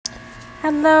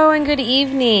Hello and good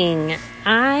evening.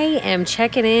 I am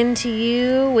checking in to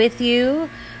you with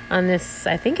you on this,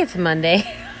 I think it's Monday.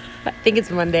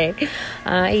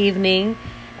 Evening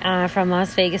from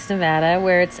Las Vegas, Nevada,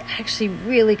 where it's actually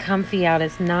really comfy out.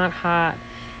 It's not hot.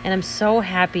 And I'm so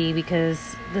happy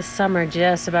because the summer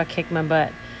just about kicked my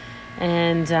butt.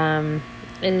 And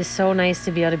it is so nice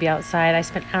to be able to be outside. I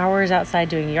spent hours outside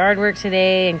doing yard work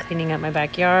today and cleaning up my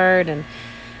backyard. And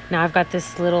now I've got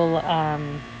this little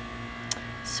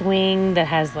swing that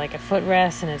has like a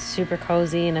footrest, and it's super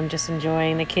cozy, and I'm just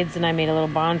enjoying. The kids and I made a little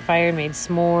bonfire, made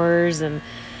s'mores, and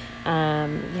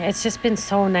it's just been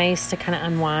so nice to kind of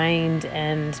unwind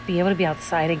and be able to be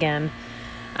outside again.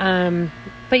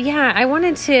 But yeah, I've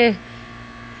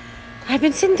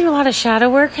been sitting through a lot of shadow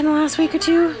work in the last week or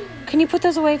two. Can you put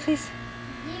those away, please?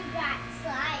 You got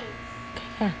slides. Okay,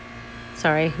 yeah.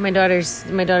 Sorry, my daughter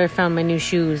found my new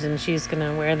shoes, and she's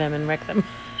gonna wear them and wreck them.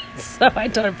 So I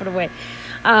told her to put away.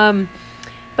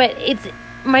 But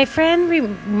my friend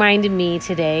reminded me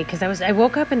today, because I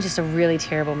woke up in just a really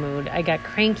terrible mood. I got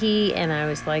cranky, and I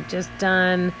was like just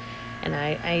done, and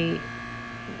I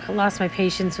lost my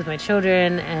patience with my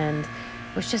children, and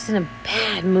was just in a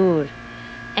bad mood.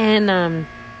 And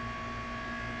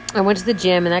I went to the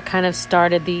gym, and that kind of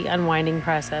started the unwinding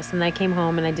process. And I came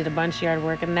home, and I did a bunch of yard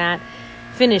work, and that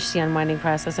finished the unwinding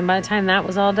process. And by the time that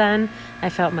was all done, I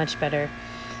felt much better.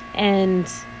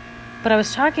 But I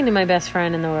was talking to my best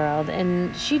friend in the world,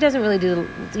 and she doesn't really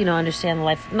understand the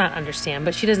life, not understand,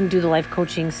 but she doesn't do the life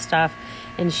coaching stuff,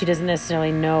 and she doesn't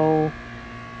necessarily know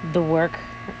the work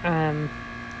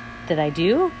that I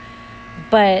do.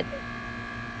 But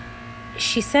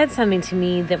she said something to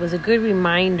me that was a good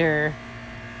reminder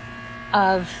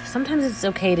of sometimes it's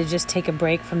okay to just take a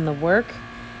break from the work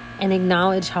and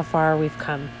acknowledge how far we've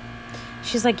come.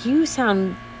 She's like,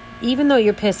 even though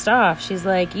you're pissed off, she's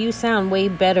like, you sound way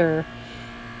better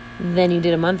than you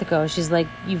did a month ago. She's like,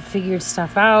 you've figured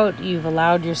stuff out. You've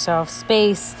allowed yourself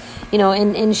space,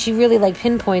 and she really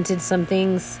pinpointed some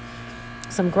things,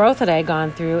 some growth that I had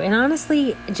gone through. And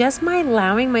honestly, just my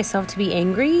allowing myself to be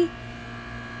angry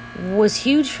was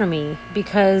huge for me,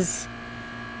 because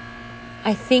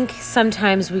I think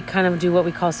sometimes we kind of do what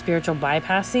we call spiritual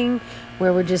bypassing,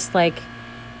 where we're just like,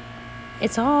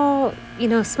 it's all,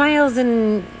 smiles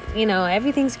and,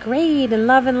 everything's great and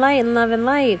love and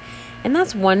light. And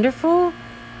that's wonderful,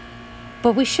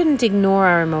 but we shouldn't ignore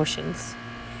our emotions.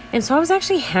 And so I was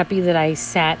actually happy that I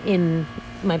sat in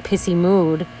my pissy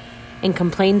mood and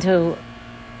complained to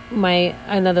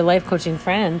another life coaching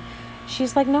friend.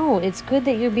 She's like, no, it's good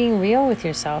that you're being real with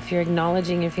yourself. You're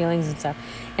acknowledging your feelings and stuff.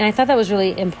 And I thought that was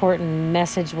really important.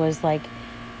 Message was like,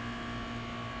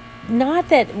 not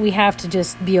that we have to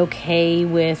just be okay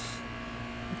with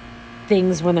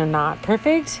things when they're not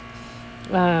perfect.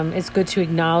 It's good to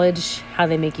acknowledge how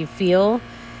they make you feel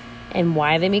and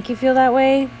why they make you feel that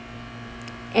way.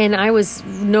 And I was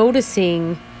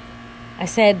noticing, I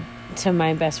said to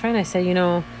my best friend, I said,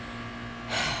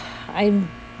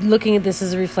 I'm looking at this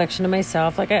as a reflection of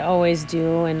myself, like I always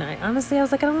do. And I was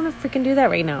like, I don't want to freaking do that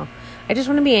right now. I just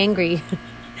want to be angry.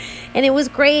 And it was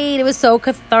great. It was so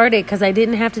cathartic, because I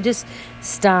didn't have to just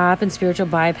stop and spiritual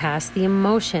bypass the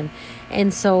emotion.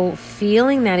 And so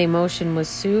feeling that emotion was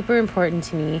super important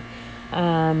to me.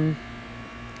 And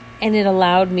it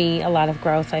allowed me a lot of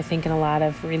growth, I think, and a lot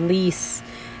of release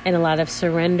and a lot of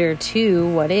surrender to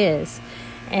what is.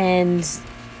 And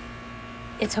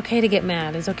it's okay to get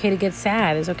mad. It's okay to get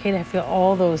sad. It's okay to feel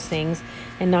all those things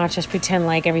and not just pretend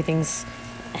like everything's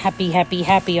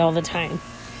happy all the time.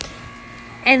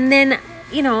 And then,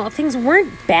 things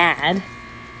weren't bad.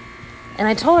 And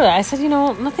I told her, I said,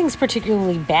 nothing's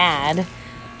particularly bad.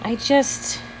 I'm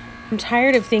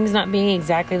tired of things not being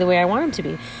exactly the way I want them to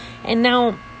be. And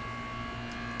now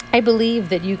I believe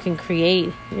that you can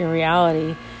create your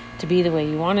reality to be the way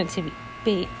you want it to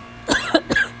be.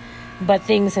 But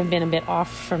things have been a bit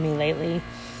off for me lately.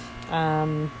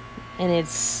 And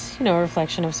it's, a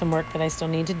reflection of some work that I still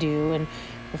need to do, and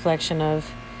reflection of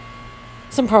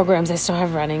some programs I still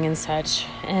have running and such.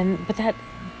 But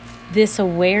this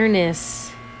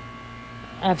awareness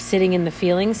of sitting in the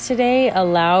feelings today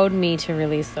allowed me to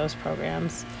release those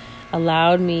programs,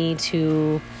 allowed me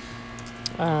to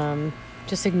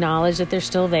just acknowledge that they're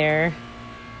still there,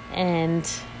 and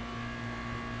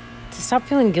to stop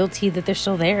feeling guilty that they're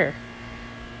still there.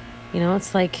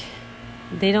 It's like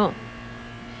they don't,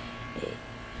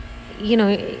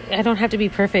 I don't have to be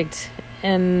perfect,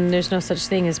 and there's no such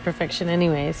thing as perfection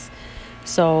anyways.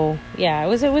 So yeah, it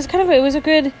was a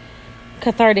good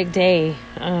cathartic day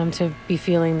to be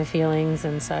feeling the feelings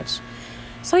and such.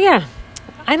 So yeah,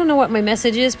 I don't know what my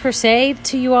message is per se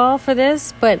to you all for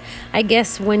this, but I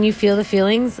guess when you feel the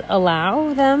feelings,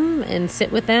 allow them and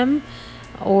sit with them,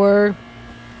 or,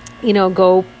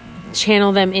 go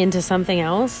channel them into something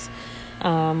else.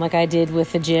 Like I did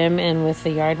with the gym and with the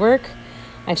yard work.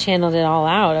 I channeled it all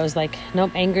out. I was like,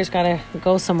 nope, anger's got to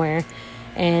go somewhere.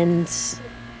 And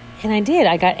I did.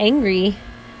 I got angry,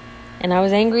 and I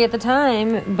was angry at the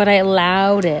time, but I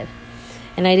allowed it.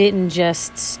 And I didn't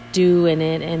just stew in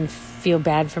it and feel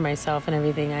bad for myself and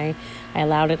everything. I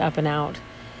allowed it up and out.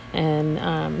 And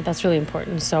that's really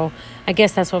important. So I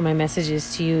guess that's what my message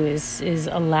is to you is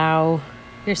allow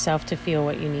yourself to feel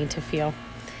what you need to feel.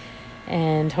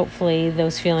 And hopefully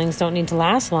those feelings don't need to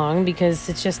last long, because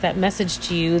it's just that message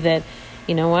to you that,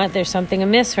 you know what, there's something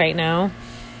amiss right now.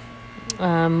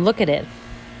 Look at it.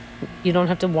 You don't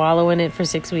have to wallow in it for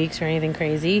 6 weeks or anything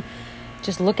crazy.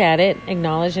 Just look at it,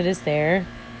 acknowledge it is there,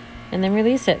 and then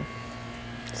release it.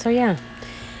 So yeah.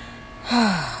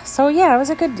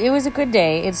 It was a good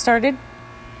day. It started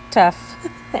tough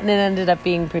and it ended up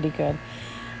being pretty good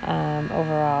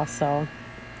overall. So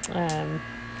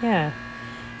yeah.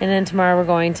 And then tomorrow we're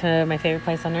going to my favorite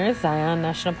place on earth, Zion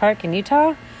National Park in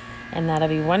Utah. And that'll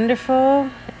be wonderful.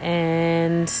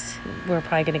 And we're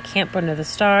probably going to camp under the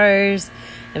stars.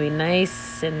 It'll be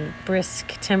nice and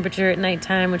brisk temperature at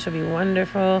nighttime, which will be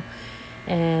wonderful.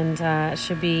 And it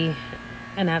should be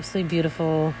an absolutely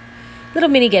beautiful little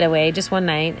mini getaway, just one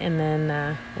night. And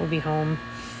then we'll be home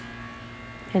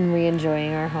and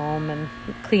re-enjoying our home and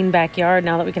clean backyard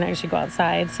now that we can actually go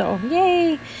outside. So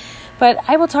yay! But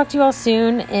I will talk to you all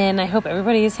soon, and I hope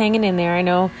everybody is hanging in there. I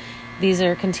know these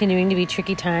are continuing to be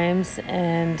tricky times,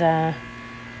 and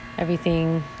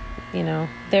everything,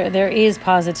 there is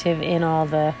positive in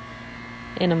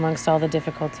amongst all the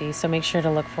difficulty. So make sure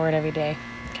to look for it every day,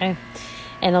 okay?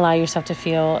 And allow yourself to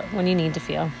feel when you need to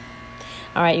feel.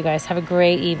 All right, you guys, have a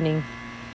great evening.